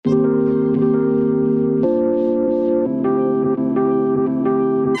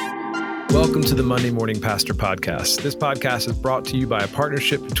Welcome to the Monday Morning Pastor Podcast. This podcast is brought to you by a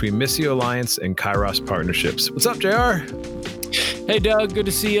partnership between Missio Alliance and Kairos Partnerships. What's up, JR? Hey, Doug. Good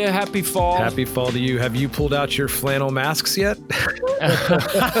to see you. Happy fall. Happy fall to you. Have you pulled out your flannel masks yet?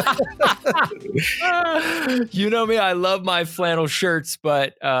 You know me. I love my flannel shirts,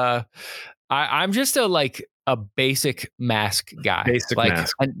 but I'm just a basic mask guy. Basic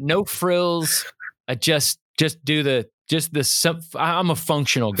mask. No frills. I just do I'm a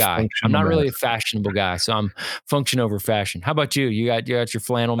functional guy. I'm not really a fashionable guy, so I'm function over fashion. How about you? You got your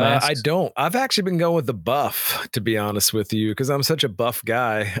flannel mask? I don't. I've actually been going with the buff, to be honest with you, because I'm such a buff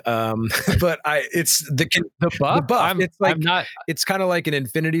guy. But it's the buff. It's kind of like an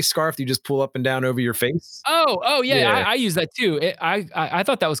infinity scarf you just pull up and down over your face. Oh yeah. I use that too. I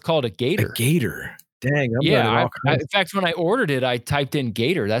thought that was called a gaiter. A gaiter. Dang. In fact, when I ordered it, I typed in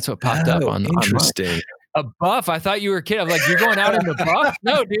gaiter. That's what popped up on. Interesting. A buff? I thought you were kidding. I'm like, you're going out in the buff?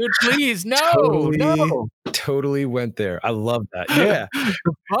 No, dude, please. No. Totally went there. I love that. Yeah.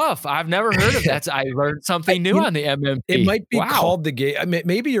 The buff. I've never heard of that. I learned something new on the MMP. It might be called the gaiter. I mean,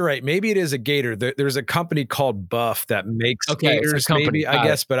 maybe you're right. Maybe it is a gaiter. There's a company called Buff that makes gaiters, maybe, I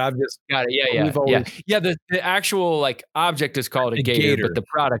guess, but I've just got it. Yeah. The actual object is called a gaiter, but the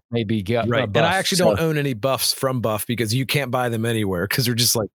product may be right. Buff, and I actually don't own any buffs from Buff because you can't buy them anywhere because they're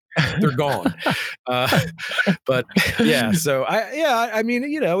just they're gone. But yeah, so I mean,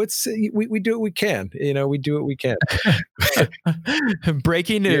 it's, we do what we can, we do what we can.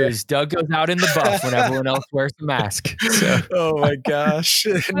 Breaking news. Yeah. Doug goes out in the buff when everyone else wears a mask. So. Oh my gosh.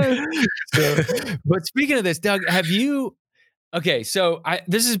 But speaking of this, Doug, this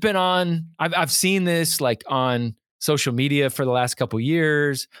has been I've seen this on social media for the last couple of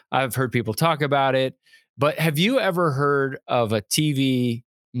years. I've heard people talk about it, but have you ever heard of a TV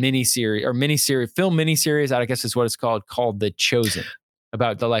film miniseries, I guess is what it's called The Chosen,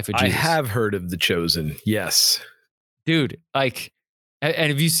 about the life of Jesus? I have heard of The Chosen. Yes. Dude, and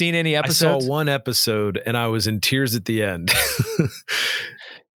have you seen any episodes? I saw one episode and I was in tears at the end.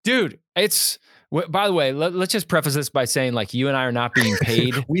 Dude, by the way, let's just preface this by saying you and I are not being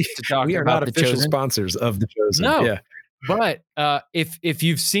paid to talk we are about not The official Chosen. sponsors of The Chosen. No. Yeah. But if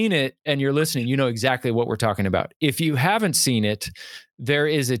you've seen it and you're listening, you know exactly what we're talking about. If you haven't seen it, there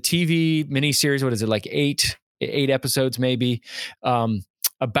is a TV miniseries. What is it, eight episodes maybe,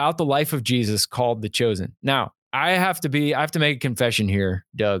 about the life of Jesus called The Chosen. Now, I have to make a confession here,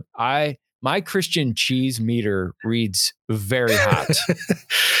 Doug. My Christian cheese meter reads very hot,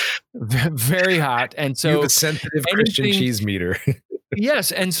 very hot, and so you have a sensitive Christian cheese meter.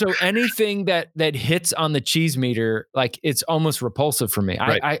 Yes, and so anything that hits on the cheese meter, it's almost repulsive for me.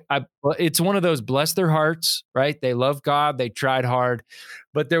 Right. It's one of those, bless their hearts, right? They love God, they tried hard,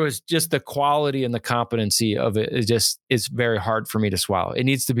 but there was just the quality and the competency of it is very hard for me to swallow. It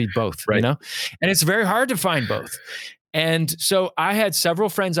needs to be both, right. And it's very hard to find both. And so I had several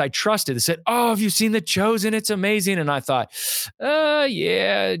friends I trusted that said, "Oh, have you seen The Chosen? It's amazing." And I thought,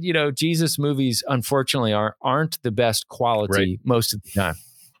 yeah, Jesus movies, unfortunately, aren't the best quality most of the time.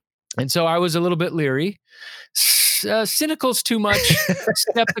 And so I was a little bit leery. Cynical's too much,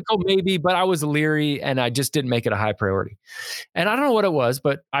 skeptical maybe, but I was leery and I just didn't make it a high priority. And I don't know what it was,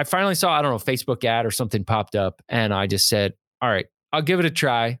 but I finally saw, a Facebook ad or something popped up and I just said, all right, I'll give it a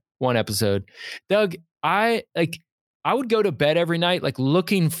try. One episode. Doug, I would go to bed every night,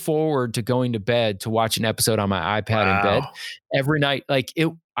 looking forward to going to bed to watch an episode on my iPad in bed every night.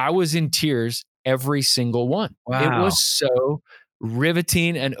 I was in tears every single one. Wow. It was so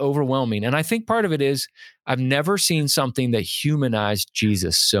riveting and overwhelming. And I think part of it is I've never seen something that humanized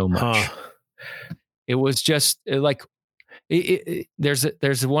Jesus so much. It was just there's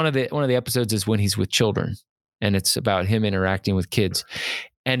one of the episodes is when he's with children and it's about him interacting with kids.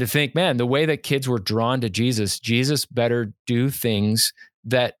 And to think, man, the way that kids were drawn to Jesus better do things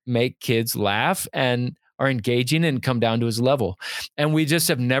that make kids laugh and are engaging and come down to his level. And we just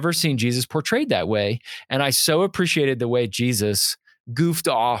have never seen Jesus portrayed that way. And I so appreciated the way Jesus goofed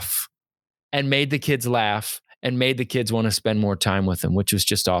off and made the kids laugh and made the kids want to spend more time with him, which was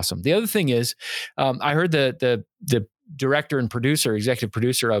just awesome. The other thing is, I heard the director and executive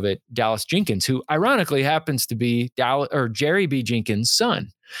producer of it, Dallas Jenkins, who ironically happens to be Jerry B. Jenkins'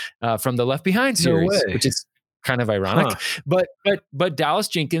 son from the Left Behind series, which is kind of ironic. But Dallas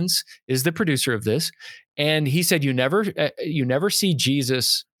Jenkins is the producer of this, and he said you never see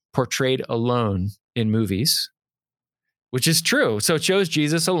Jesus portrayed alone in movies, which is true. So it shows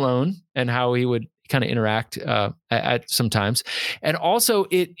Jesus alone and how he would kind of interact at sometimes. And also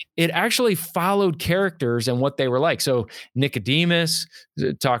it actually followed characters and what they were like. So Nicodemus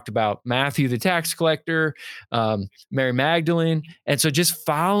talked about Matthew, the tax collector, Mary Magdalene. And so just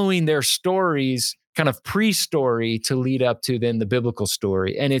following their stories, kind of pre-story to lead up to then the biblical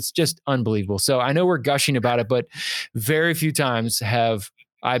story. And it's just unbelievable. So I know we're gushing about it, but very few times have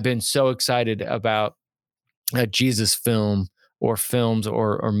I been so excited about a Jesus film or films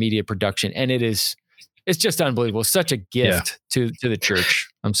or media production. And it's just unbelievable. Such a gift to the church.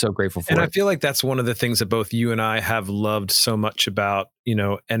 I'm so grateful for it. And I feel like that's one of the things that both you and I have loved so much about,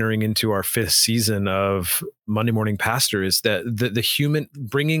 entering into our 5th season of Monday Morning Pastor, is that the human,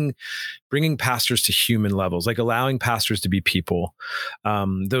 bringing pastors to human levels, like allowing pastors to be people.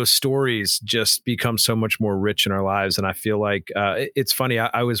 Those stories just become so much more rich in our lives. And I feel like it's funny.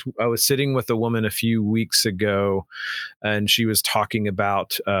 I was sitting with a woman a few weeks ago, and she was talking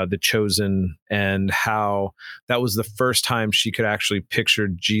about The Chosen and how that was the first time she could actually picture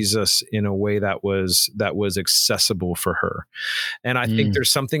Jesus in a way that was accessible for her. And I think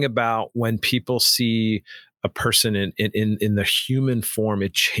there's something about when people see a person in the human form,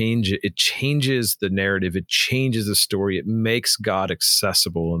 it changes the narrative, it changes the story, it makes God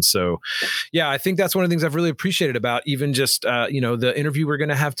accessible. And so, I think that's one of the things I've really appreciated about even just the interview we're going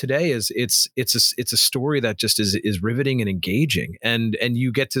to have today is it's a story that just is riveting and engaging, and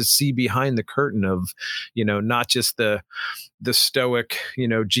you get to see behind the curtain of not just the stoic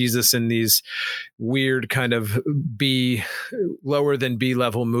Jesus in these weird kind of lower than B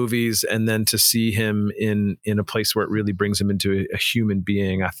level movies, and then to see him in a place where it really brings him into a human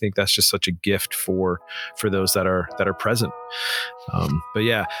being. I think that's just such a gift for those that are present.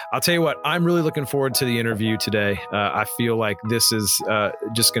 But I'll tell you what, I'm really looking forward to the interview today. I feel like this is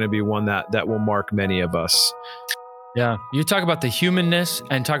just going to be one that will mark many of us. Yeah. You talk about the humanness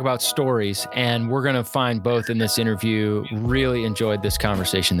and talk about stories, and we're going to find both in this interview. Really enjoyed this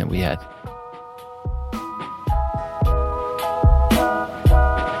conversation that we had.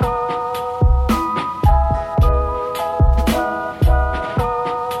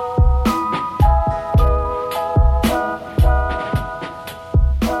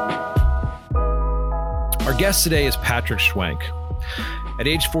 Our guest today is Patrick Schwenk. At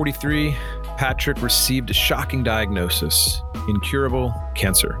age 43, Patrick received a shocking diagnosis: incurable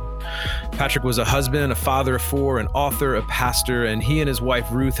cancer. Patrick was a husband, a father of 4, an author, a pastor, and he and his wife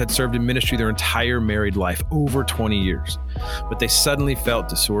Ruth had served in ministry their entire married life, over 20 years. But they suddenly felt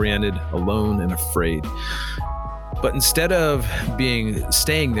disoriented, alone, and afraid. But instead of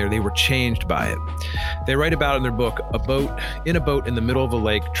staying there, they were changed by it. They write about in their book, in a boat in the middle of a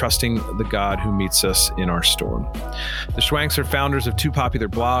lake, trusting the God who meets us in our storm. The Schwenks are founders of 2 popular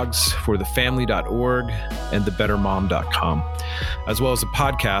blogs, forthefamily.org and thebettermom.com, as well as a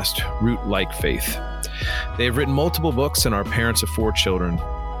podcast, Root Like Faith. They have written multiple books and are parents of 4 children.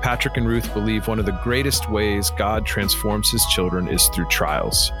 Patrick and Ruth believe one of the greatest ways God transforms his children is through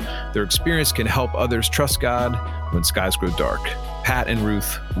trials. Their experience can help others trust God when skies grow dark. Pat and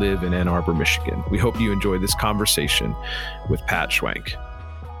Ruth live in Ann Arbor, Michigan. We hope you enjoy this conversation with Pat Schwenk.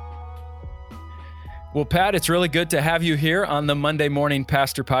 Well, Pat, it's really good to have you here on the Monday Morning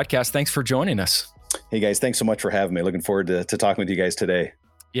Pastor Podcast. Thanks for joining us. Hey, guys. Thanks so much for having me. Looking forward to talking with you guys today.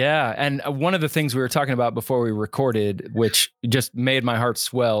 Yeah. And one of the things we were talking about before we recorded, which just made my heart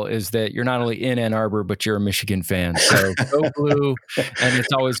swell, is that you're not only in Ann Arbor, but you're a Michigan fan. So go blue. And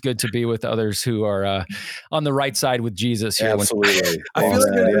it's always good to be with others who are on the right side with Jesus here. Absolutely. I feel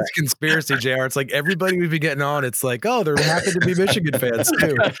like there's this conspiracy, JR. It's like everybody we've been getting on, it's like, oh, they're happy to be Michigan fans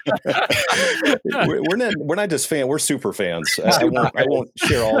too. We're not just fans, we're super fans. I won't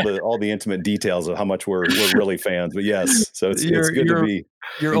share all the intimate details of how much we're really fans, but yes. So it's good to be.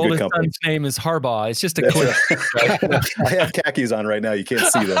 Your oldest son's name is Harbaugh. It's just a quick. I have khakis on right now. You can't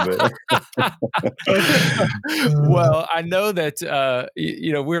see them. But. Well, I know that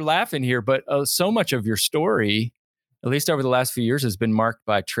we're laughing here, but so much of your story, at least over the last few years, has been marked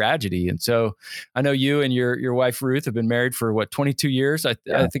by tragedy. And so I know you and your wife, Ruth, have been married for 22 years? I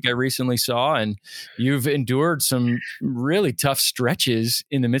think I recently saw, and you've endured some really tough stretches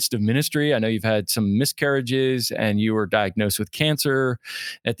in the midst of ministry. I know you've had some miscarriages, and you were diagnosed with cancer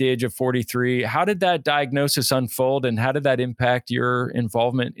at the age of 43. How did that diagnosis unfold, and how did that impact your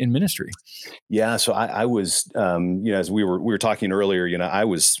involvement in ministry? Yeah. So I was, as we were talking earlier, I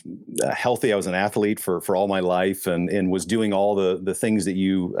was healthy. I was an athlete for all my life, and was doing all the things that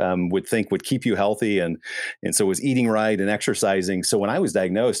you would think would keep you healthy. And so was eating right and exercising. So when I was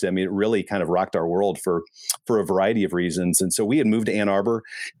diagnosed, it really kind of rocked our world for a variety of reasons. And so we had moved to Ann Arbor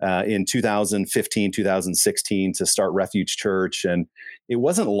in 2015, 2016 to start Refuge Church. And it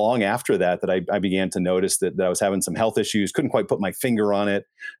wasn't long after that I began to notice that I was having some health issues, couldn't quite put my finger on it,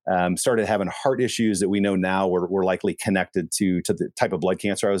 started having heart issues that we know now were likely connected to the type of blood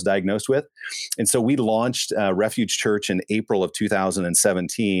cancer I was diagnosed with. And so we launched Refuge Church in April of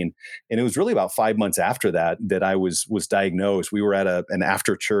 2017. And it was really about 5 months after that I was diagnosed. We were at an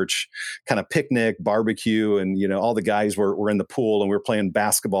after church kind of picnic, barbecue, and all the guys were in the pool and we were playing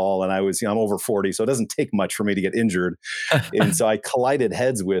basketball. And I'm over 40, so it doesn't take much for me to get injured. And so I collided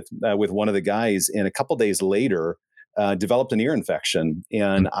heads with one of the guys, and a couple days later, developed an ear infection,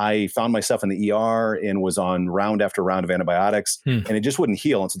 and I found myself in the ER and was on round after round of antibiotics, and it just wouldn't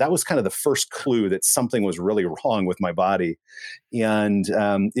heal. And so that was kind of the first clue that something was really wrong with my body. And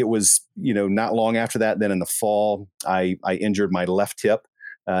it was, not long after that, then in the fall, I injured my left hip,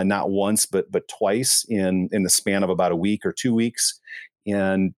 not once, but twice in the span of about a week or 2 weeks.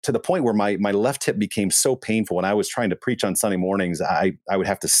 And to the point where my left hip became so painful when I was trying to preach on Sunday mornings, I would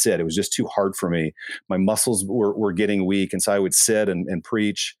have to sit. It was just too hard for me. My muscles were getting weak. And so I would sit and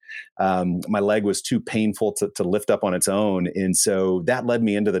preach. My leg was too painful to lift up on its own. And so that led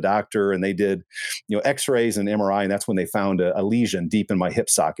me into the doctor, and they did, x-rays and MRI. And that's when they found a lesion deep in my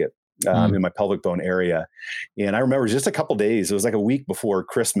hip socket. In my pelvic bone area. And I remember just a couple days, it was like a week before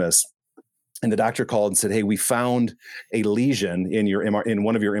Christmas, and the doctor called and said, "Hey, we found a lesion in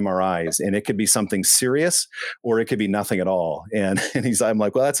one of your MRIs, and it could be something serious, or it could be nothing at all." And I'm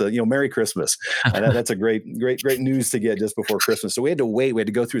like, "Well, that's Merry Christmas." That's a great news to get just before Christmas. So we had to wait. We had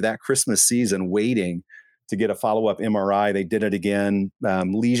to go through that Christmas season waiting to get a follow-up MRI. They did it again.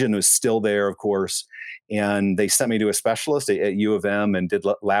 Lesion was still there, of course, and they sent me to a specialist at U of M and did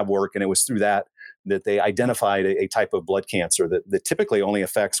lab work, and it was through that they identified a type of blood cancer that typically only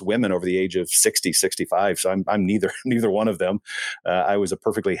affects women over the age of 60, 65. So I'm neither one of them. I was a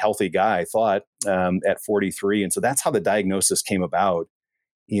perfectly healthy guy, I thought, at 43. And so that's how the diagnosis came about.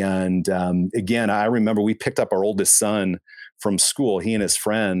 And again, I remember we picked up our oldest son from school, he and his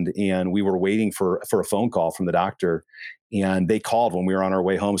friend, and we were waiting for a phone call from the doctor. And they called when we were on our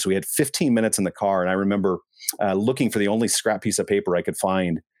way home. So we had 15 minutes in the car. And I remember looking for the only scrap piece of paper I could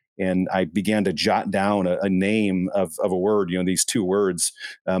find. And I began to jot down a name of a word, these two words,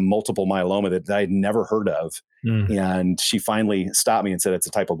 multiple myeloma, that I had never heard of. And she finally stopped me and said, "It's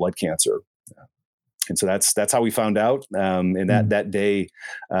a type of blood cancer." And so that's how we found out. And that day,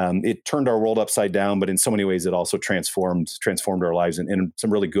 it turned our world upside down, but in so many ways, it also transformed our lives in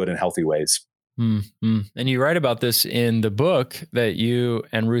some really good and healthy ways. Mm-hmm. And you write about this in the book that you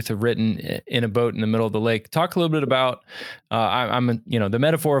and Ruth have written, In a Boat in the Middle of the Lake. Talk a little bit about, the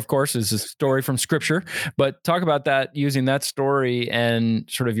metaphor, of course, is a story from Scripture, but talk about that, using that story and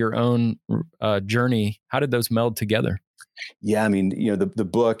sort of your own journey. How did those meld together? Yeah, I mean, the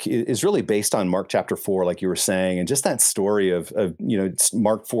book is really based on Mark chapter 4, like you were saying, and just that story of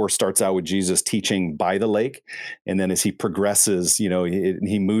Mark 4 starts out with Jesus teaching by the lake, and then as he progresses,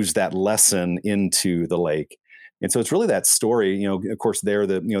 he moves that lesson into the lake. And so it's really that story, of course, there,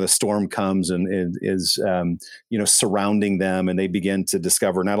 the storm comes and is, surrounding them, and they begin to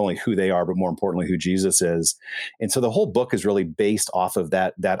discover not only who they are, but more importantly, who Jesus is. And so the whole book is really based off of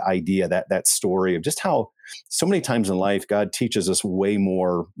that idea, that story of just how so many times in life, God teaches us way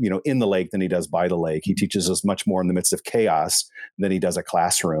more, in the lake than he does by the lake. He teaches us much more in the midst of chaos than he does a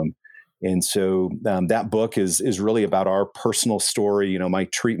classroom. And so that book is really about our personal story, my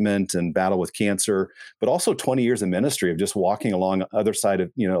treatment and battle with cancer, but also 20 years of ministry of just walking alongside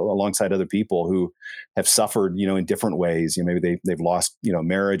other people who have suffered, in different ways. Maybe they've lost,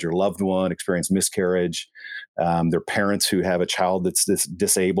 marriage or loved one, experienced miscarriage, their parents who have a child that's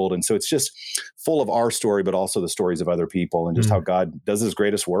disabled. And so it's just full of our story, but also the stories of other people, and just how God does his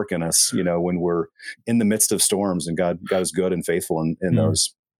greatest work in us, when we're in the midst of storms, and God is good and faithful in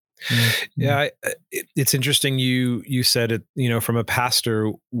those. Yeah, it's interesting. You said it, from a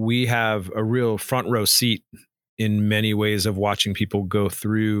pastor, we have a real front row seat in many ways of watching people go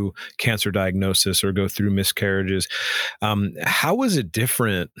through cancer diagnosis or go through miscarriages. How was it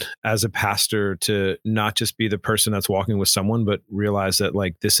different as a pastor to not just be the person that's walking with someone, but realize that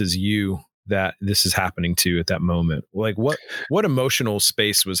this is you, that this is happening to at that moment? What emotional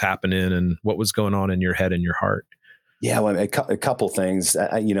space was happening, and what was going on in your head and your heart? Yeah, well, a couple things.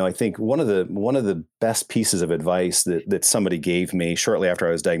 I think one of the best pieces of advice that somebody gave me shortly after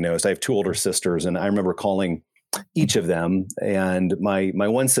I was diagnosed. I have two older sisters, and I remember calling each of them. And my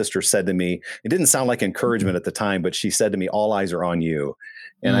one sister said to me, it didn't sound like encouragement at the time, but she said to me, "All eyes are on you."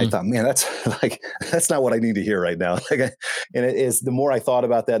 And I thought, man, that's not what I need to hear right now. And it is, the more I thought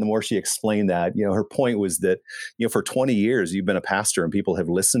about that, the more she explained that, her point was that, for 20 years, you've been a pastor and people have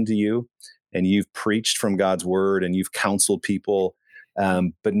listened to you, and you've preached from God's word, and you've counseled people.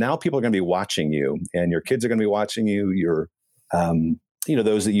 But now people are going to be watching you, and your kids are going to be watching you.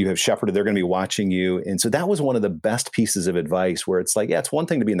 Those that you have shepherded, they're going to be watching you. And so that was one of the best pieces of advice, where it's like, yeah, it's one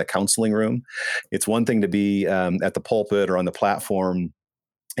thing to be in the counseling room. It's one thing to be at the pulpit or on the platform.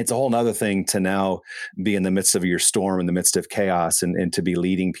 It's a whole nother thing to now be in the midst of your storm, in the midst of chaos, and to be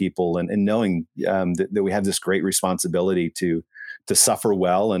leading people and knowing that we have this great responsibility to suffer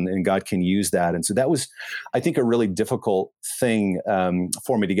well, and God can use that. And so that was, I think, a really difficult thing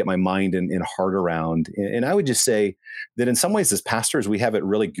for me to get my mind and heart around. And I would just say that in some ways, as pastors, we have it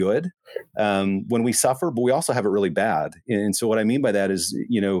really good when we suffer, but we also have it really bad. And so what I mean by that is,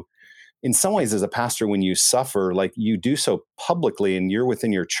 in some ways, as a pastor, when you suffer, like, you do so publicly, and you're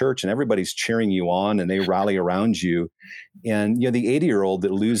within your church and everybody's cheering you on and they rally around you. And, the 80-year-old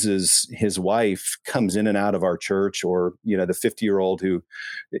that loses his wife comes in and out of our church, or, the 50-year-old who,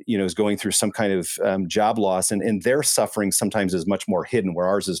 is going through some kind of job loss, and their suffering sometimes is much more hidden, where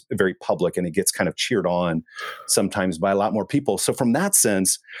ours is very public and it gets kind of cheered on sometimes by a lot more people. So from that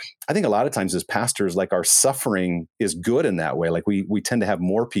sense, I think a lot of times as pastors, like, our suffering is good in that way. Like, we tend to have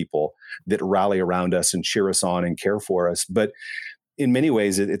more people that rally around us and cheer us on and care for us. But in many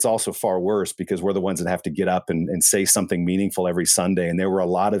ways, it's also far worse, because we're the ones that have to get up and say something meaningful every Sunday. And there were a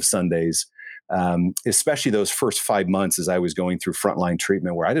lot of Sundays, especially those first 5 months as I was going through frontline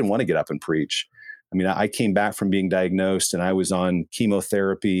treatment, where I didn't want to get up and preach. I mean, I came back from being diagnosed, and I was on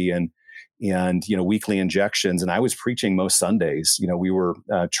chemotherapy and weekly injections, and I was preaching most Sundays. We were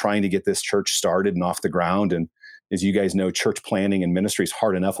trying to get this church started and off the ground. And as you guys know, church planning and ministry is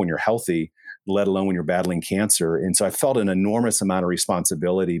hard enough when you're healthy, let alone when you're battling cancer. And so I felt an enormous amount of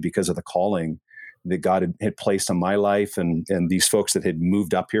responsibility because of the calling that God had placed on my life, and these folks that had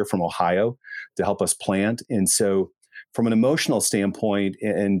moved up here from Ohio to help us plant. And so from an emotional standpoint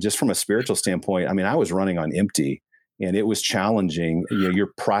and just from a spiritual standpoint, I mean, I was running on empty. And it was challenging.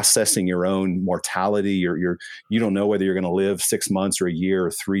 You're processing your own mortality. You don't know whether you're going to live 6 months or a year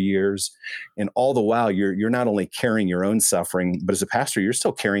or 3 years. And all the while, you're not only carrying your own suffering, but as a pastor, you're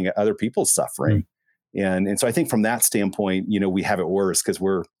still carrying other people's suffering. And so I think from that standpoint, we have it worse, because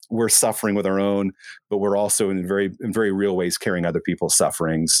we're suffering with our own, but we're also in very real ways carrying other people's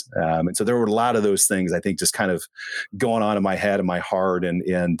sufferings. And so there were a lot of those things, I think, just kind of going on in my head and my heart, and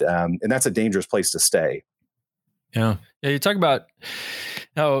that's a dangerous place to stay. Yeah. You talk about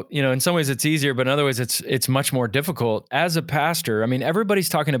how, in some ways it's easier, but in other ways it's much more difficult. As a pastor, I mean, everybody's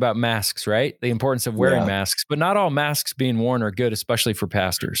talking about masks, right? The importance of wearing masks, but not all masks being worn are good, especially for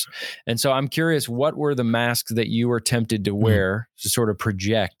pastors. And so I'm curious, what were the masks that you were tempted to wear to sort of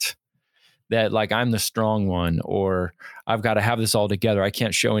project that, like, I'm the strong one, or I've got to have this all together, I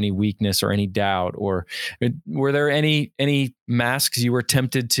can't show any weakness or any doubt? Or were there any masks you were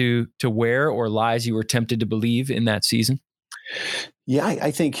tempted to wear, or lies you were tempted to believe in that season? Yeah,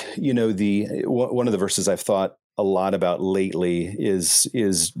 I think, one of the verses I've thought a lot about lately is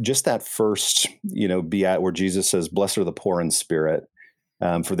just that first, beat, where Jesus says, "Blessed are the poor in spirit,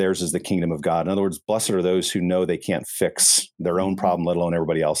 for theirs is the kingdom of God." In other words, blessed are those who know they can't fix their own problem, let alone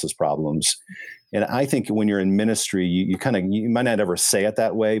everybody else's problems. And I think when you're in ministry, you might not ever say it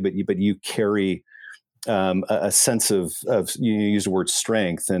that way, but you carry a sense of you use the word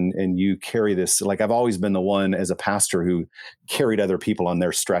strength, and you carry this. Like, I've always been the one as a pastor who carried other people on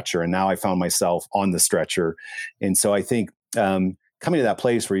their stretcher, and now I found myself on the stretcher. And so I think coming to that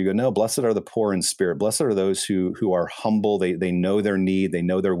place where you go, no, blessed are the poor in spirit. Blessed are those who are humble. They know their need. They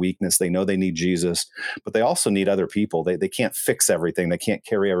know their weakness. They know they need Jesus, but they also need other people. They can't fix everything. They can't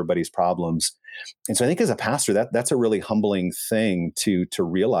carry everybody's problems. And so I think as a pastor, that's a really humbling thing to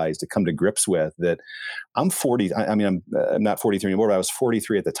realize, to come to grips with, that I'm 40. I mean, I'm not 43 anymore, but I was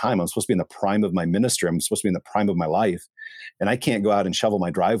 43 at the time. I'm supposed to be in the prime of my ministry. I'm supposed to be in the prime of my life. And I can't go out and shovel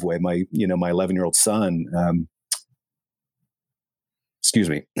my driveway. My 11-year-old son,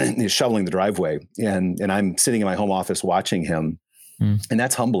 is shoveling the driveway, and I'm sitting in my home office watching him. And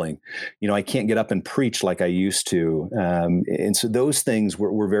that's humbling. I can't get up and preach like I used to. And so those things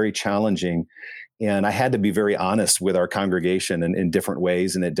were very challenging. And I had to be very honest with our congregation in different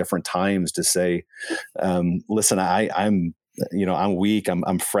ways and at different times to say, listen, I'm weak,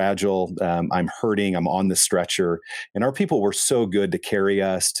 I'm fragile, I'm hurting, I'm on the stretcher. And our people were so good to carry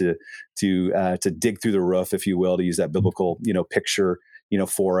us, to dig through the roof, if you will, to use that biblical, picture.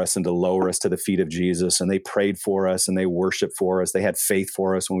 for us and to lower us to the feet of Jesus. And they prayed for us and they worshiped for us. They had faith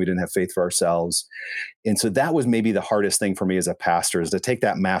for us when we didn't have faith for ourselves. And so that was maybe the hardest thing for me as a pastor, is to take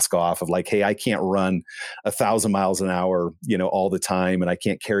that mask off of like, hey, I can't run 1,000 miles an hour, all the time. And I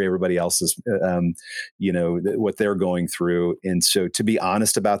can't carry everybody else's, what they're going through. And so to be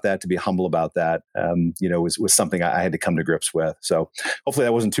honest about that, to be humble about that, was something I had to come to grips with. So hopefully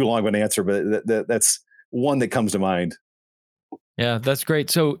that wasn't too long of an answer, but that's one that comes to mind. Yeah, that's great.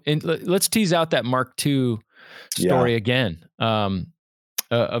 So let's tease out that Mark II story again,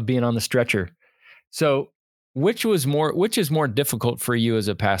 of being on the stretcher. So which is more difficult for you as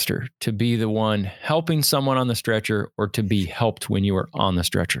a pastor, to be the one helping someone on the stretcher or to be helped when you were on the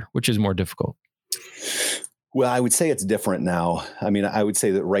stretcher? Which is more difficult? Well, I would say it's different now. I mean, I would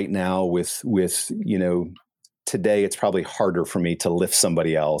say that right now with today, it's probably harder for me to lift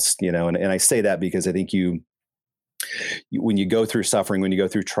somebody else, and I say that because I think when you go through suffering, when you go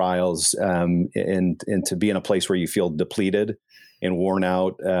through trials, and to be in a place where you feel depleted and worn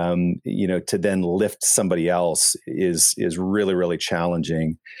out, to then lift somebody else is really, really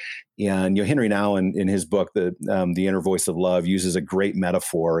challenging. And Henry Nouwen in his book, The Inner Voice of Love, uses a great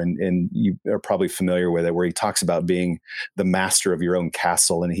metaphor, and you are probably familiar with it, where he talks about being the master of your own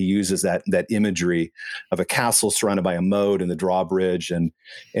castle, and he uses that imagery of a castle surrounded by a moat and the drawbridge, and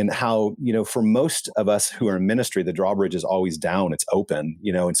how for most of us who are in ministry, the drawbridge is always down, it's open,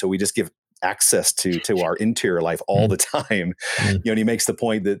 and so we just give access to our interior life all the time. And he makes the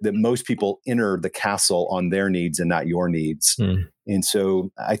point that most people enter the castle on their needs and not your needs. And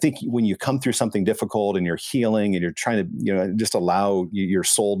so I think when you come through something difficult and you're healing and you're trying to, just allow your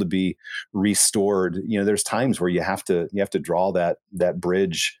soul to be restored, there's times where you have to draw that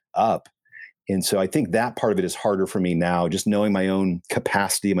bridge up. And so I think that part of it is harder for me now, just knowing my own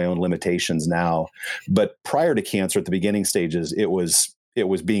capacity, my own limitations now. But prior to cancer, at the beginning stages, it was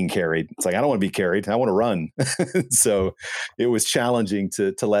being carried. It's like, I don't want to be carried. I want to run. So it was challenging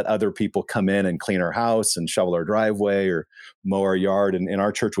to let other people come in and clean our house and shovel our driveway or mow our yard. And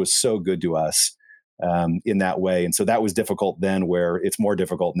our church was so good to us in that way. And so that was difficult then, where it's more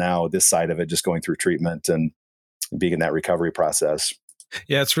difficult now, this side of it, just going through treatment and being in that recovery process.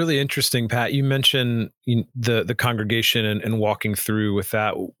 Yeah, it's really interesting, Pat. You mentioned the congregation and walking through with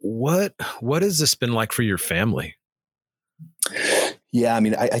that. What has this been like for your family? Yeah, I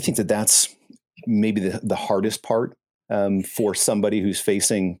mean, I think that's maybe the hardest part for somebody who's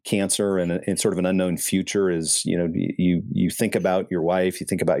facing cancer and sort of an unknown future is, you think about your wife, you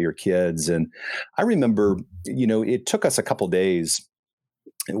think about your kids. And I remember, it took us a couple of days.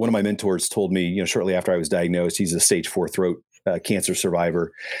 One of my mentors told me, shortly after I was diagnosed, he's a stage 4 throat cancer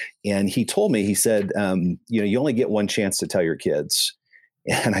survivor. And he told me, he said, you only get one chance to tell your kids.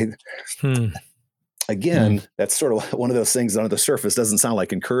 And Again, that's sort of one of those things under the surface doesn't sound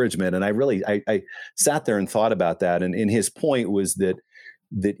like encouragement. And I sat there and thought about that. And his point was that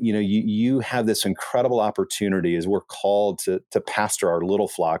you have this incredible opportunity, as we're called to pastor our little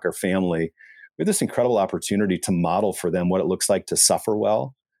flock, our family. We have this incredible opportunity to model for them what it looks like to suffer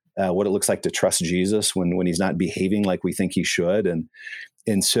well, what it looks like to trust Jesus when he's not behaving like we think he should.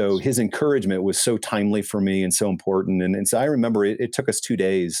 And so his encouragement was so timely for me and so important. And so I remember it took us 2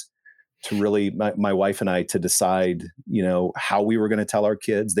 days to really, my wife and I, to decide, how we were going to tell our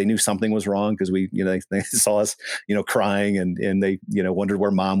kids. They knew something was wrong because they saw us, crying and they, wondered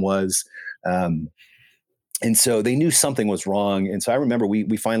where mom was. And so they knew something was wrong. And so I remember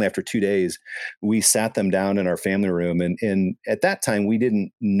we finally, after 2 days, we sat them down in our family room. And at that time, we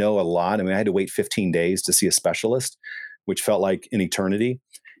didn't know a lot. I mean, I had to wait 15 days to see a specialist, which felt like an eternity.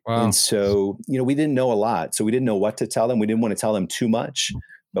 Wow. And so, we didn't know a lot. So we didn't know what to tell them. We didn't want to tell them too much,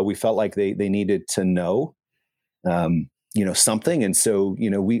 but we felt like they needed to know, something. And so,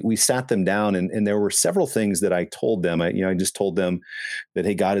 we sat them down and there were several things that I told them. I just told them that,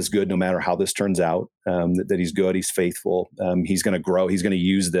 hey, God is good no matter how this turns out, that he's good, he's faithful. He's going to grow. He's going to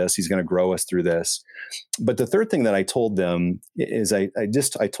use this. He's going to grow us through this. But the third thing that I told them is I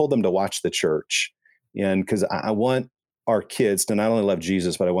told them to watch the church. And because I want our kids to not only love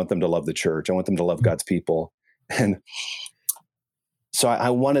Jesus, but I want them to love the church. I want them to love God's people. And so I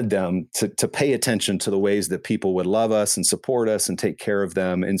wanted them to pay attention to the ways that people would love us and support us and take care of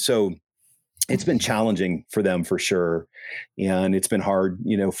them. And so it's been challenging for them for sure. And it's been hard,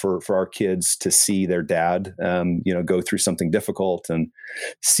 for our kids to see their dad, go through something difficult and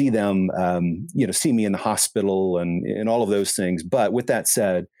see them, see me in the hospital and all of those things. But with that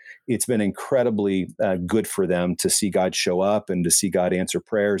said, it's been incredibly good for them to see God show up and to see God answer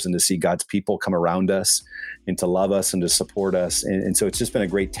prayers and to see God's people come around us and to love us and to support us. And so it's just been a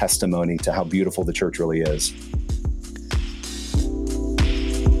great testimony to how beautiful the church really is.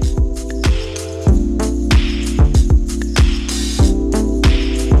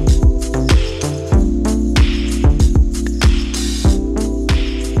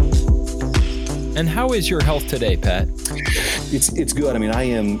 And how is your health today, Pat? It's good. I mean, I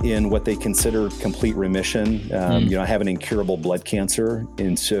am in what they consider complete remission. I have an incurable blood cancer,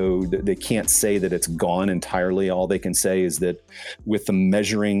 and so they can't say that it's gone entirely. All they can say is that with the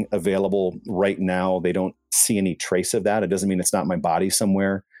measuring available right now, they don't see any trace of that. It doesn't mean it's not in my body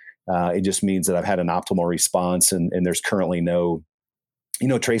somewhere. It just means that I've had an optimal response, and there's currently no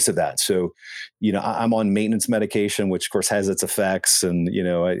trace of that. So, I'm on maintenance medication, which of course has its effects. And,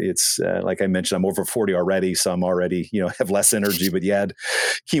 it's like I mentioned, I'm over 40 already. So I'm already, have less energy, but you add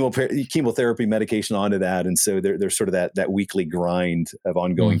chemotherapy medication onto that. And so there's sort of that weekly grind of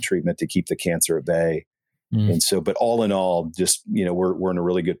ongoing treatment to keep the cancer at bay. And so, but all in all, just, we're in a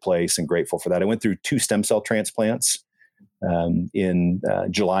really good place and grateful for that. I went through 2 stem cell transplants in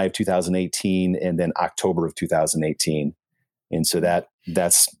July of 2018 and then October of 2018. And so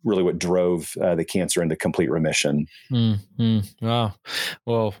that's really what drove the cancer into complete remission. Wow.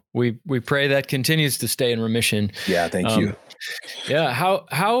 Well, we pray that continues to stay in remission. Yeah. Thank you. Yeah.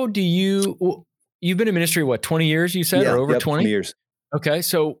 How do you've been in ministry, 20 years you said, or over 20 years. Okay.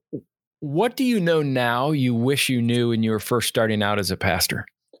 So what do you know now you wish you knew when you were first starting out as a pastor?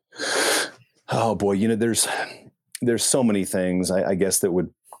 Oh boy. There's so many things I guess that would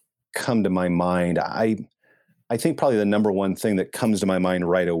come to my mind. I think probably the number one thing that comes to my mind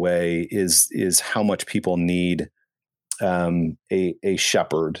right away is how much people need a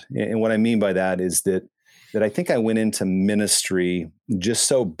shepherd. And what I mean by that is that I think I went into ministry just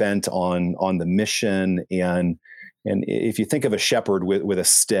so bent on the mission. And if you think of a shepherd with a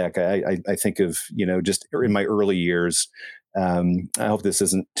stick, I think of, just in my early years, I hope this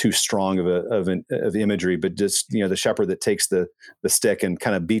isn't too strong of imagery, but just, the shepherd that takes the stick and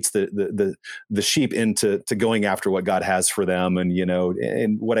kind of beats the sheep into going after what God has for them. And,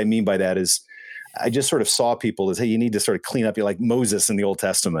 and what I mean by that is I just sort of saw people as, hey, you need to sort of clean up. You're like Moses in the Old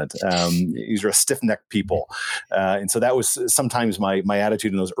Testament. These are a stiff-necked people. And so that was sometimes my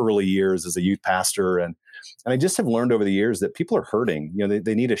attitude in those early years as a youth pastor. And I just have learned over the years that people are hurting.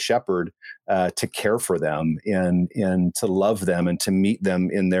 They need a shepherd to care for them and to love them and to meet them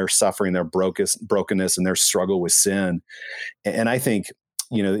in their suffering, their brokenness, and their struggle with sin. And I think,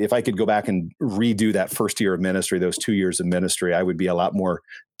 if I could go back and redo that first year of ministry, those 2 years of ministry, I would be a lot more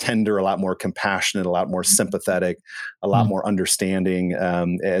tender, a lot more compassionate, a lot more sympathetic, a lot more understanding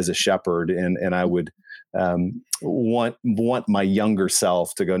as a shepherd. And I would want my younger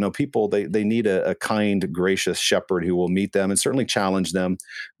self to go, no, people, they need a kind, gracious shepherd who will meet them and certainly challenge them,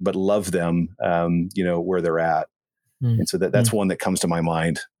 but love them, where they're at. And so that's one that comes to my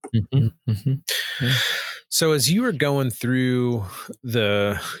mind. So as you were going through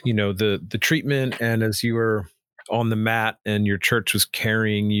the treatment, and as you were on the mat and your church was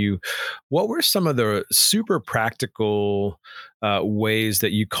carrying you, what were some of the super practical ways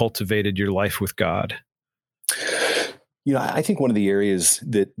that you cultivated your life with God? I think one of the areas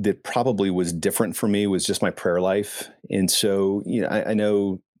that probably was different for me was just my prayer life. And so, I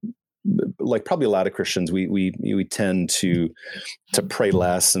know, like probably a lot of Christians, we tend to pray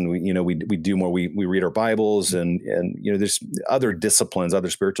less, and we do more. We read our Bibles, and there's other disciplines, other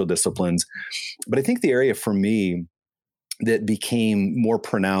spiritual disciplines. But I think the area for me that became more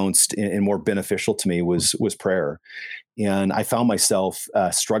pronounced and more beneficial to me was prayer. And I found myself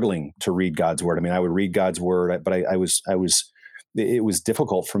struggling to read God's word. I mean, I would read God's word, but it was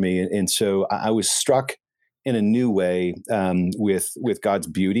difficult for me. And so I was struck in a new way with God's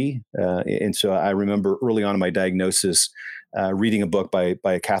beauty. And so I remember early on in my diagnosis, reading a book by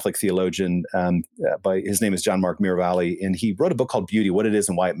a Catholic theologian, his name is John Mark Miravalli, and he wrote a book called Beauty, What It Is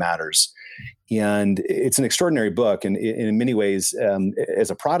and Why It Matters. And it's an extraordinary book. And in many ways,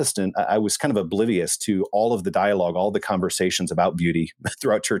 as a Protestant, I was kind of oblivious to all of the dialogue, all the conversations about beauty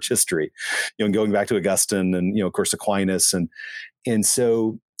throughout church history, going back to Augustine and, of course, Aquinas. And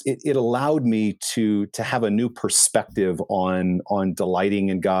so it allowed me to have a new perspective on delighting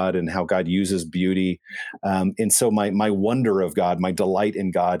in God and how God uses beauty. And so my wonder of God, my delight in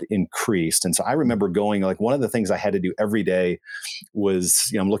God increased. And so I remember going, like, one of the things I had to do every day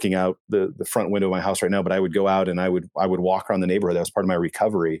was, I'm looking out the front window of my house right now, but I would go out and I would walk around the neighborhood. That was part of my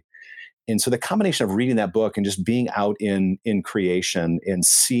recovery. And so the combination of reading that book and just being out in creation and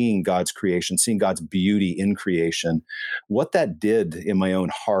seeing God's creation, seeing God's beauty in creation, what that did in my own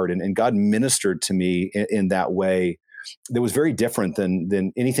heart, and God ministered to me in that way that was very different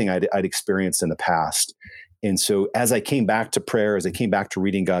than anything I'd experienced in the past. And so as I came back to prayer, as I came back to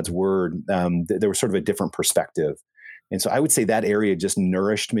reading God's word, there was sort of a different perspective. And so I would say that area just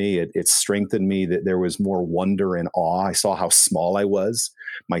nourished me. It strengthened me, that there was more wonder and awe. I saw how small I was.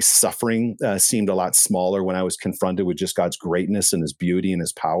 My suffering seemed a lot smaller when I was confronted with just God's greatness and his beauty and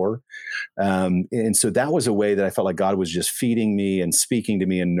his power. And so that was a way that I felt like God was just feeding me and speaking to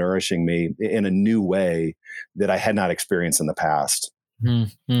me and nourishing me in a new way that I had not experienced in the past.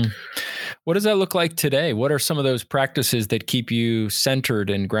 Mm-hmm. What does that look like today? What are some of those practices that keep you centered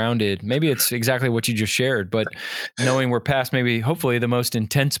and grounded? Maybe it's exactly what you just shared, but knowing we're past maybe hopefully the most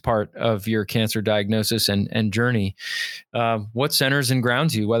intense part of your cancer diagnosis and journey, what centers and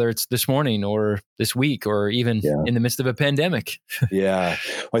grounds you, whether it's this morning or this week or even in the midst of a pandemic? Well,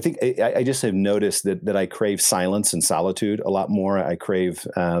 I think I just have noticed that I crave silence and solitude a lot more. I crave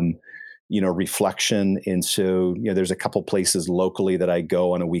reflection. And so, there's a couple places locally that I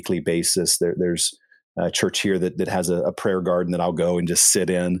go on a weekly basis. There's a church here that has a prayer garden that I'll go and just sit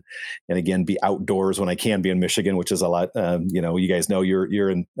in, and again, be outdoors when I can be in Michigan, which is a lot. You guys know you're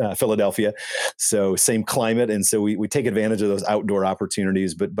in Philadelphia, so same climate. And so we take advantage of those outdoor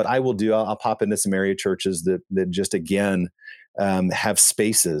opportunities, but I'll pop into some area churches that just, again, have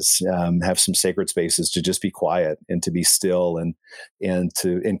spaces, have some sacred spaces to just be quiet and to be still and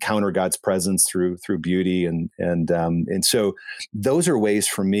to encounter God's presence through beauty. And so those are ways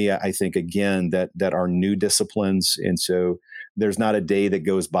for me, I think, again, that are new disciplines. And so there's not a day that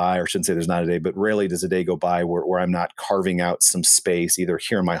goes by, or I shouldn't say there's not a day, but rarely does a day go by where I'm not carving out some space, either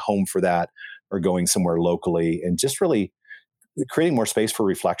here in my home for that or going somewhere locally, and just really creating more space for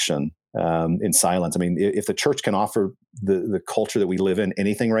reflection in silence. I mean, if the church can offer the culture that we live in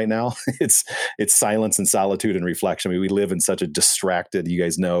anything right now, it's silence and solitude and reflection. I mean, we live in such a distracted, you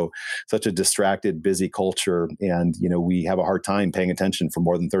guys know, such a distracted, busy culture. And, we have a hard time paying attention for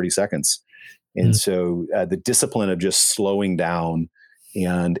more than 30 seconds. And so the discipline of just slowing down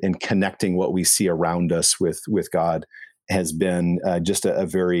and connecting what we see around us with God has been just a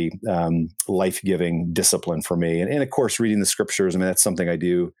very life-giving discipline for me. And of course, reading the scriptures. I mean, that's something I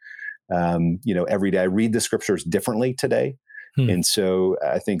do, every day. I read the scriptures differently today. And so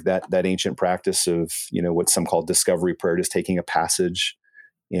I think that ancient practice of, what some call discovery prayer, just taking a passage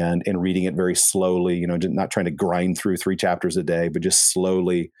and reading it very slowly, not trying to grind through 3 chapters a day, but just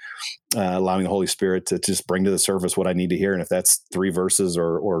slowly allowing the Holy Spirit to just bring to the surface what I need to hear. And if that's 3 verses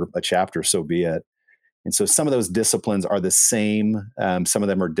or a chapter, so be it. And so some of those disciplines are the same. Some of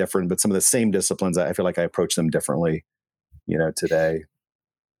them are different, but some of the same disciplines, I feel like I approach them differently, today.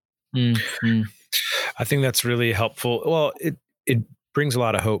 Mm-hmm. I think that's really helpful. Well, it brings a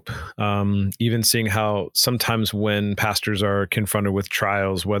lot of hope. Even seeing how sometimes when pastors are confronted with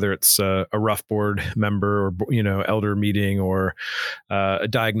trials, whether it's a rough board member or, elder meeting or a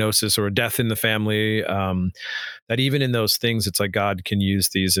diagnosis or a death in the family, that even in those things, it's like God can use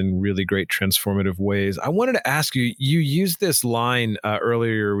these in really great transformative ways. I wanted to ask you, you used this line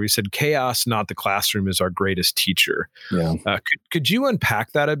earlier. We said, chaos, not the classroom, is our greatest teacher. Yeah. Could you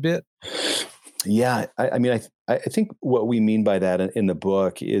unpack that a bit? Yeah. I think what we mean by that in the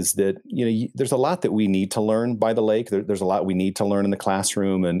book is that, there's a lot that we need to learn by the lake. There's a lot we need to learn in the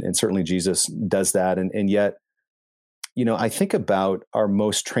classroom. And certainly Jesus does that. And yet, I think about our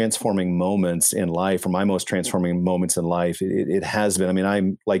most transforming moments in life, or my most transforming moments in life. It has been,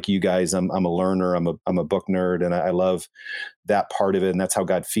 I'm like you guys, I'm a learner, I'm a book nerd, and I love that part of it. And that's how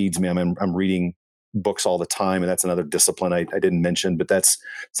God feeds me. I'm reading books all the time. And that's another discipline I didn't mention, but that's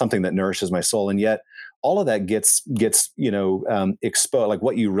something that nourishes my soul. And yet all of that gets exposed, like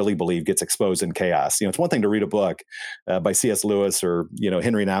what you really believe gets exposed in chaos. It's one thing to read a book by C.S. Lewis or,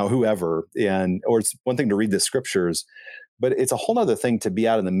 Henry Now, whoever, or it's one thing to read the scriptures, but it's a whole other thing to be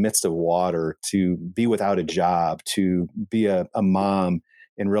out in the midst of water, to be without a job, to be a mom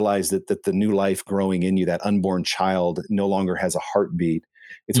and realize that the new life growing in you, that unborn child, no longer has a heartbeat.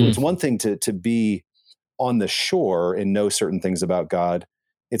 It's one thing to be on the shore and know certain things about God.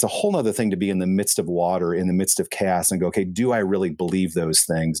 It's a whole other thing to be in the midst of water, in the midst of chaos, and go, okay, do I really believe those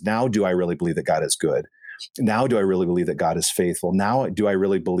things? Now, do I really believe that God is good? Now, do I really believe that God is faithful? Now, do I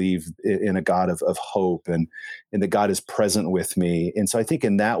really believe in a God of hope and that God is present with me? And so I think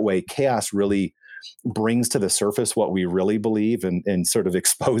in that way, chaos really brings to the surface what we really believe and sort of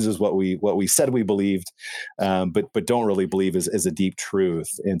exposes what we said we believed, but don't really believe is a deep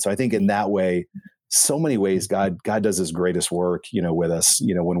truth. And so I think in that way, so many ways, God does his greatest work, with us,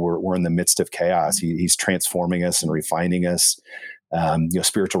 when we're in the midst of chaos. He's transforming us and refining us.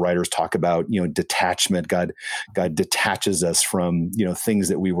 Spiritual writers talk about, detachment. God detaches us from, things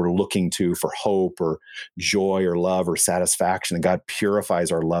that we were looking to for hope or joy or love or satisfaction. And God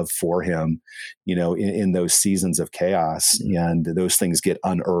purifies our love for him, in those seasons of chaos. And those things get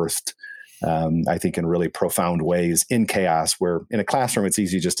unearthed I think in really profound ways in chaos, where in a classroom, it's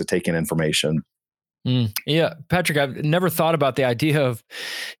easy just to take in information. Yeah, Patrick, I've never thought about the idea of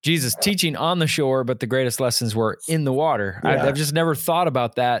Jesus teaching on the shore, but the greatest lessons were in the water. Yeah. I've just never thought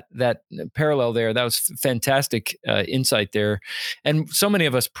about that parallel there. That was fantastic insight there. And so many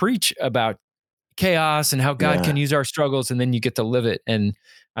of us preach about chaos and how God can use our struggles, and then you get to live it. And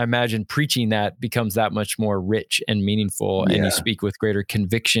I imagine preaching that becomes that much more rich and meaningful, and you speak with greater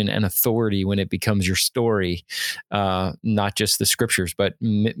conviction and authority when it becomes your story, not just the scriptures, but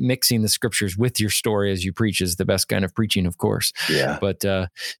mixing the scriptures with your story as you preach is the best kind of preaching, of course. Yeah. But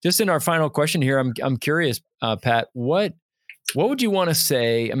just in our final question here, I'm curious, Pat, what would you want to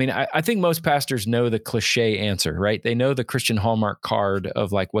say? I mean, I think most pastors know the cliche answer, right? They know the Christian Hallmark card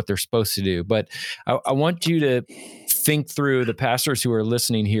of like what they're supposed to do. But I want you to think through the pastors who are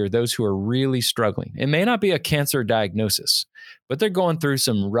listening here, those who are really struggling. It may not be a cancer diagnosis, but they're going through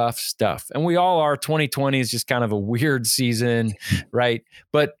some rough stuff. And we all are. 2020 is just kind of a weird season, right?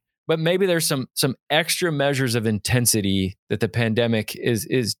 But maybe there's some extra measures of intensity that the pandemic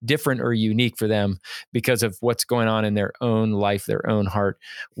is different or unique for them because of what's going on in their own life, their own heart.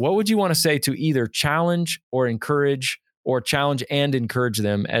 What would you want to say to either challenge or encourage, or challenge and encourage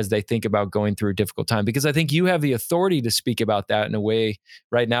them as they think about going through a difficult time? Because I think you have the authority to speak about that in a way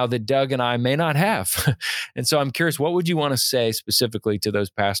right now that Doug and I may not have. And so I'm curious, what would you want to say specifically to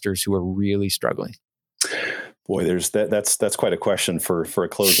those pastors who are really struggling? Boy, that's quite a question for a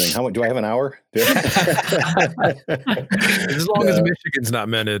closing. How much do I have? An hour? As long as Michigan's not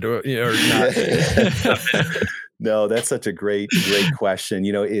minted or not. No, that's such a great question.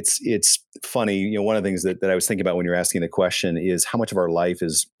 It's funny. One of the things that I was thinking about when you're asking the question is how much of our life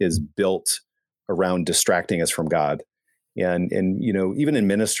is built around distracting us from God. And even in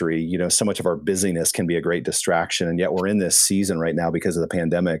ministry, so much of our busyness can be a great distraction. And yet we're in this season right now because of the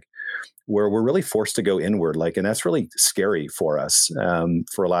pandemic where we're really forced to go inward, and that's really scary for us.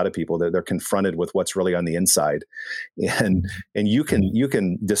 For a lot of people, they're confronted with what's really on the inside, and you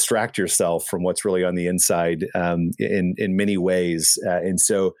can distract yourself from what's really on the inside in many ways. And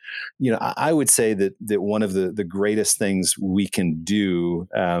so, I would say that one of the greatest things we can do,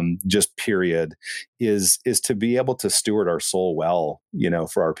 just period, is to be able to steward our soul well,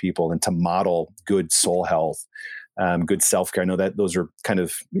 for our people, and to model good soul health. Good self-care. I know that those are kind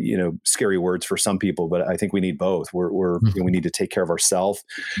of, scary words for some people, but I think we need both. We need to take care of ourselves,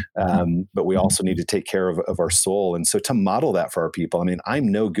 but we also need to take care of our soul. And so to model that for our people, I mean,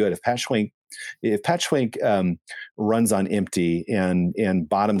 I'm no good. If Pat Schwenk runs on empty and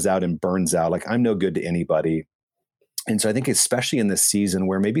bottoms out and burns out, I'm no good to anybody. And so I think especially in this season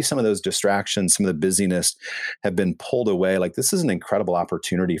where maybe some of those distractions, some of the busyness have been pulled away, this is an incredible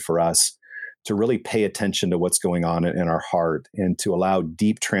opportunity for us to really pay attention to what's going on in our heart and to allow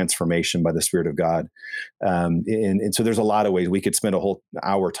deep transformation by the Spirit of God. And so there's a lot of ways we could spend a whole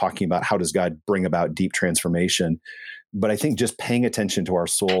hour talking about how does God bring about deep transformation. But I think just paying attention to our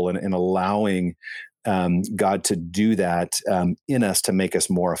soul and allowing God to do that in us to make us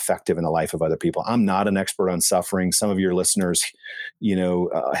more effective in the life of other people. I'm not an expert on suffering. Some of your listeners,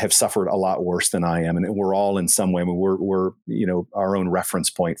 have suffered a lot worse than I am, and we're all in some way. I mean, we're our own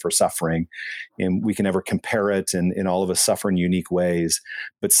reference point for suffering, and we can never compare it. And all of us suffer in unique ways.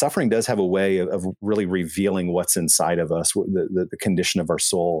 But suffering does have a way of really revealing what's inside of us, the condition of our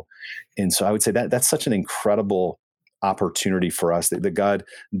soul. And so I would say that's such an incredible opportunity for us that God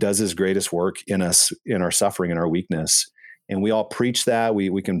does his greatest work in us, in our suffering and our weakness. And we all preach that.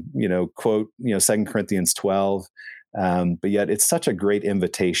 We can, quote, 2 Corinthians 12. But yet it's such a great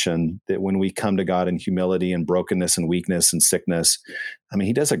invitation that when we come to God in humility and brokenness and weakness and sickness, I mean,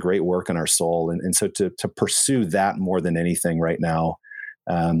 he does a great work in our soul. And so to pursue that more than anything right now.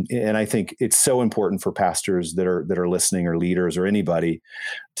 And I think it's so important for pastors that are listening, or leaders, or anybody,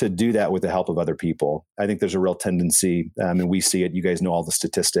 to do that with the help of other people. I think there's a real tendency, and we see it. You guys know all the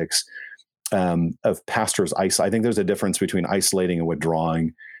statistics of pastors. I think there's a difference between isolating and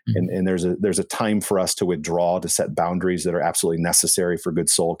withdrawing, and there's a time for us to withdraw, to set boundaries that are absolutely necessary for good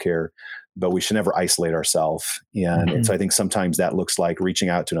soul care. But we should never isolate ourselves. And so I think sometimes that looks like reaching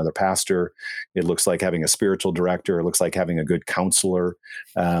out to another pastor. It looks like having a spiritual director. It looks like having a good counselor.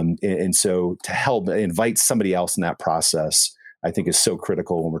 And so to help invite somebody else in that process, I think is so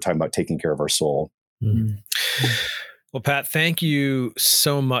critical when we're talking about taking care of our soul. Well, Pat, thank you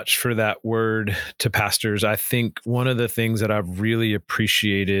so much for that word to pastors. I think one of the things that I've really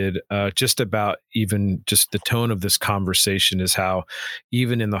appreciated just about even just the tone of this conversation is how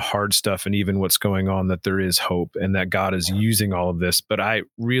even in the hard stuff and even what's going on, that there is hope and that God is using all of this. But I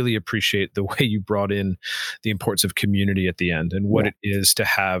really appreciate the way you brought in the importance of community at the end and what it is to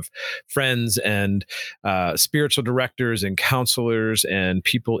have friends and spiritual directors and counselors and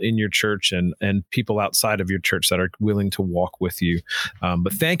people in your church and people outside of your church that are willing to walk with you.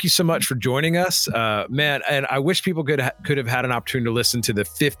 But thank you so much for joining us, man. And I wish people could have had an opportunity to listen to the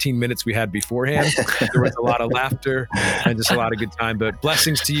 15 minutes we had beforehand. There was a lot of laughter and just a lot of good time, but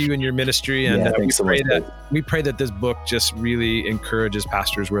blessings to you and your ministry. And we pray that this book just really encourages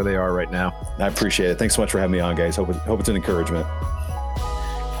pastors where they are right now. I appreciate it. Thanks so much for having me on, guys. Hope it's an encouragement.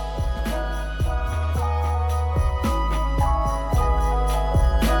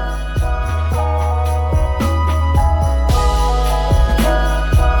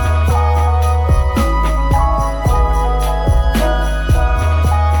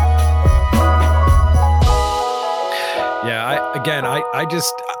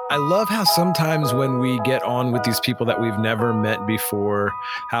 I love how sometimes when we get on with these people that we've never met before,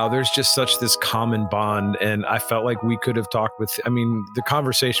 how there's just such this common bond. And I felt like we could have talked the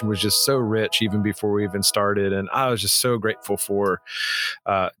conversation was just so rich even before we even started. And I was just so grateful for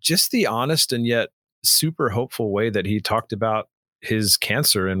just the honest and yet super hopeful way that he talked about his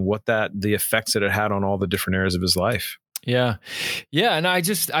cancer and the effects that it had on all the different areas of his life. Yeah. Yeah. And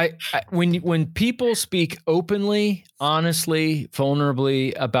when people speak openly, honestly,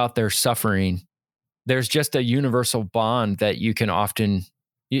 vulnerably about their suffering, there's just a universal bond that you can often,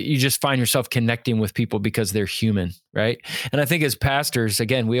 you just find yourself connecting with people because they're human, right? And I think as pastors,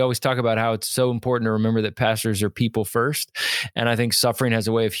 again, we always talk about how it's so important to remember that pastors are people first. And I think suffering has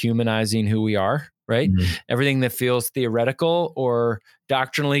a way of humanizing who we are, right? Mm-hmm. Everything that feels theoretical or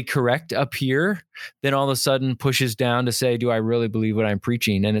doctrinally correct up here, then all of a sudden pushes down to say, do I really believe what I'm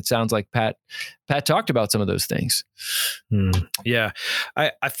preaching? And it sounds like Pat talked about some of those things. Yeah.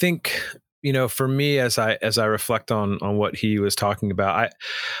 I think, for me, as I reflect on what he was talking about,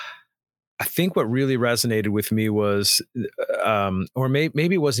 I think what really resonated with me was, or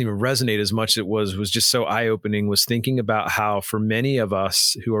maybe it wasn't even resonate as much as it was just so eye-opening, was thinking about how for many of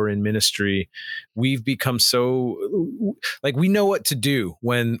us who are in ministry, we've become so, like, we know what to do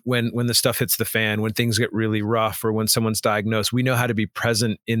when the stuff hits the fan, when things get really rough, or when someone's diagnosed. We know how to be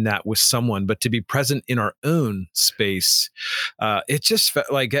present in that with someone, but to be present in our own space, it just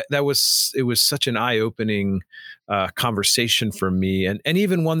felt like it was such an eye-opening conversation for me, and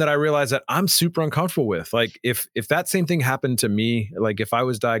even one that I realized that I'm super uncomfortable with. Like if that same thing happened to me, like if I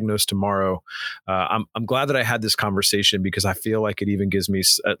was diagnosed tomorrow, I'm glad that I had this conversation, because I feel like it even gives me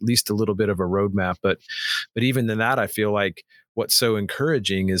at least a little bit of a roadmap. But even than that, I feel like what's so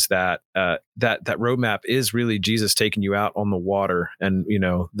encouraging is that that roadmap is really Jesus taking you out on the water. And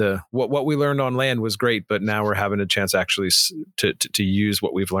what we learned on land was great, but now we're having a chance actually to use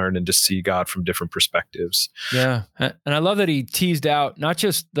what we've learned and to see God from different perspectives. Yeah, and I love that he teased out not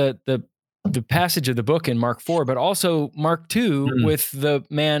just the passage of the book in Mark 4, but also Mark 2 with the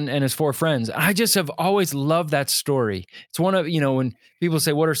man and his 4 friends. I just have always loved that story. It's one of, when people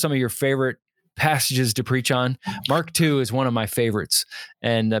say, what are some of your favorite passages to preach on? Mark 2 is one of my favorites.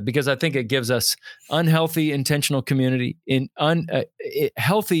 And because I think it gives us healthy, intentional community,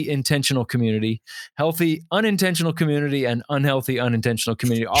 healthy, unintentional community, and unhealthy, unintentional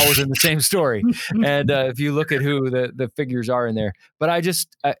community, all within the same story. And if you look at who the figures are in there, but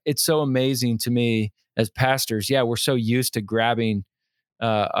it's so amazing to me as pastors. Yeah, we're so used to grabbing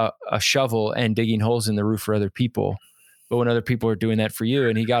a shovel and digging holes in the roof for other people. But when other people are doing that for you,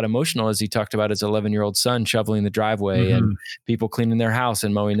 and he got emotional as he talked about his 11-year-old son shoveling the driveway and people cleaning their house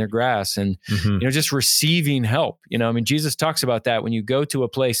and mowing their grass and, just receiving help. Jesus talks about that when you go to a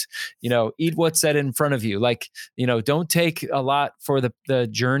place, eat what's set in front of you. Like, don't take a lot for the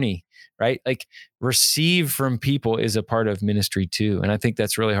journey, right? Like receive from people is a part of ministry too. And I think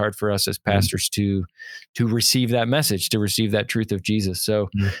that's really hard for us as pastors to receive that message, to receive that truth of Jesus. So,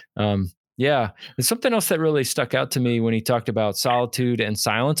 yeah. There's something else that really stuck out to me when he talked about solitude and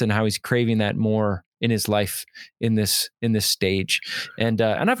silence and how he's craving that more in his life in this stage. And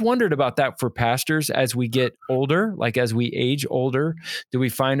I've wondered about that for pastors as we get older, like as we age older, do we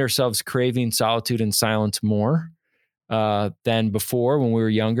find ourselves craving solitude and silence more than before when we were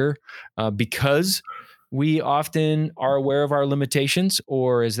younger? Because we often are aware of our limitations,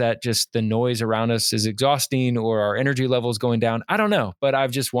 or is that just the noise around us is exhausting, or our energy levels going down? I don't know, but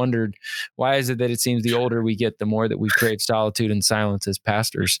I've just wondered, why is it that it seems the older we get, the more that we crave solitude and silence as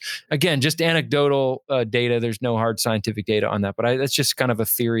pastors? Again, just anecdotal data. There's no hard scientific data on that, but that's just kind of a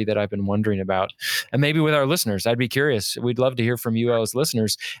theory that I've been wondering about. And maybe with our listeners, I'd be curious. We'd love to hear from you as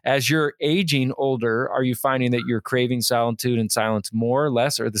listeners. As you're aging older, are you finding that you're craving solitude and silence more,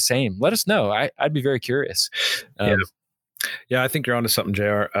 less, or the same? Let us know. I'd be very curious. Yeah, I think you're onto something,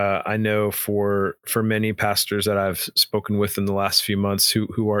 JR. I know for many pastors that I've spoken with in the last few months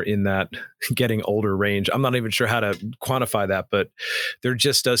who are in that getting older range, I'm not even sure how to quantify that, but there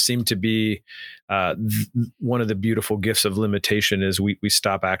just does seem to be one of the beautiful gifts of limitation is we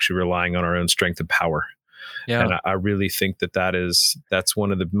stop actually relying on our own strength and power. Yeah. And I really think that's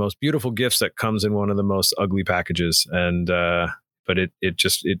one of the most beautiful gifts that comes in one of the most ugly packages. And but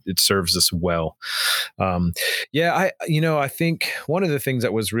it serves us well. I think one of the things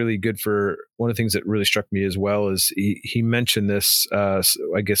that was really good one of the things that really struck me as well is he mentioned this. I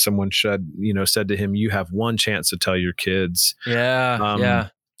guess someone said to him, "You have one chance to tell your kids." Yeah.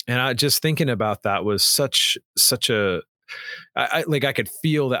 And I just thinking about that was such a. I could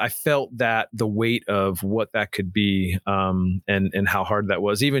feel that. I felt that the weight of what that could be, and how hard that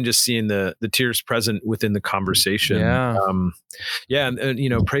was. Even just seeing the tears present within the conversation. Yeah,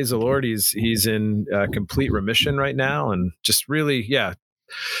 and praise the Lord, he's in complete remission right now, and just really,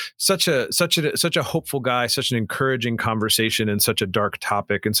 such a hopeful guy, such an encouraging conversation, and such a dark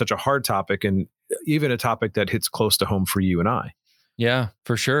topic, and such a hard topic, and even a topic that hits close to home for you and I. Yeah,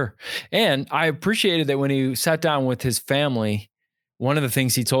 for sure. And I appreciated that when he sat down with his family, one of the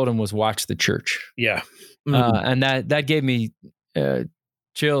things he told him was watch the church. Yeah. And that gave me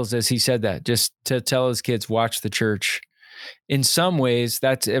chills as he said that, just to tell his kids, watch the church. In some ways,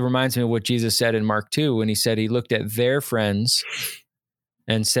 it reminds me of what Jesus said in Mark 2, when he said he looked at their friends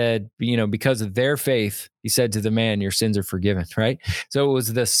and said, because of their faith, he said to the man, your sins are forgiven, right? So it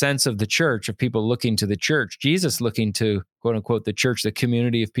was the sense of the church, of people looking to the church, Jesus looking to, quote unquote, the church, the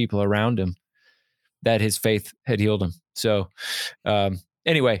community of people around him, that his faith had healed him. So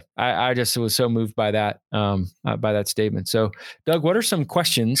anyway, I just was so moved by that statement. So Doug, what are some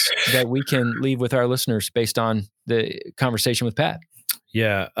questions that we can leave with our listeners based on the conversation with Pat?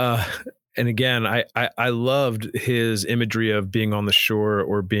 Yeah. And again, I loved his imagery of being on the shore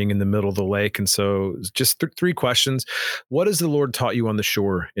or being in the middle of the lake. And so just three questions. What has the Lord taught you on the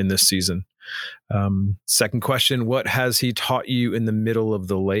shore in this season? Second question, what has he taught you in the middle of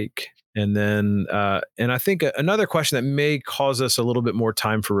the lake? And then, and I think another question that may cause us a little bit more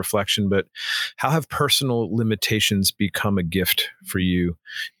time for reflection, but how have personal limitations become a gift for you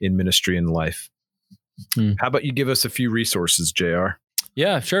in ministry and life? How about you give us a few resources, JR?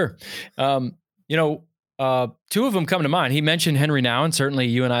 Yeah, sure. Two of them come to mind. He mentioned Henry Nouwen. Certainly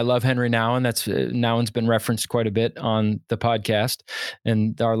you and I love Henry Nouwen. Nouwen's been referenced quite a bit on the podcast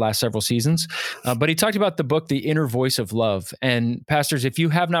in our last several seasons. But he talked about the book, The Inner Voice of Love. And pastors, if you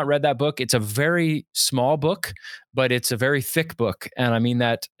have not read that book, it's a very small book, but it's a very thick book. And I mean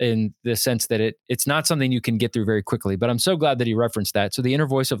that in the sense that it's not something you can get through very quickly, but I'm so glad that he referenced that. So The Inner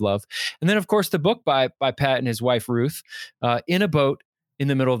Voice of Love. And then of course the book by Pat and his wife, Ruth, In a Boat in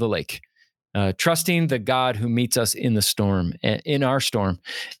the Middle of the Lake. Trusting the God who meets us in the storm, in our storm.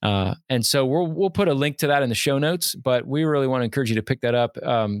 And so we'll put a link to that in the show notes, but we really want to encourage you to pick that up.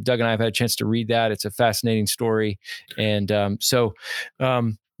 Doug and I have had a chance to read that. It's a fascinating story. And those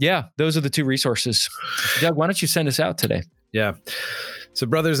are the two resources. Doug, why don't you send us out today? Yeah. So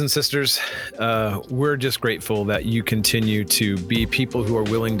brothers and sisters, we're just grateful that you continue to be people who are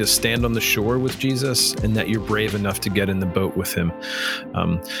willing to stand on the shore with Jesus, and that you're brave enough to get in the boat with him.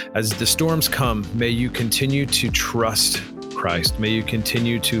 As the storms come, may you continue to trust Christ. May you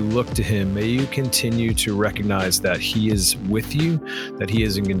continue to look to him. May you continue to recognize that he is with you, that he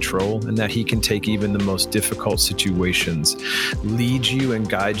is in control, and that he can take even the most difficult situations, lead you and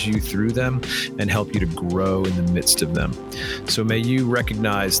guide you through them, and help you to grow in the midst of them. So may you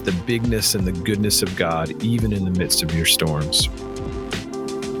recognize the bigness and the goodness of God, even in the midst of your storms.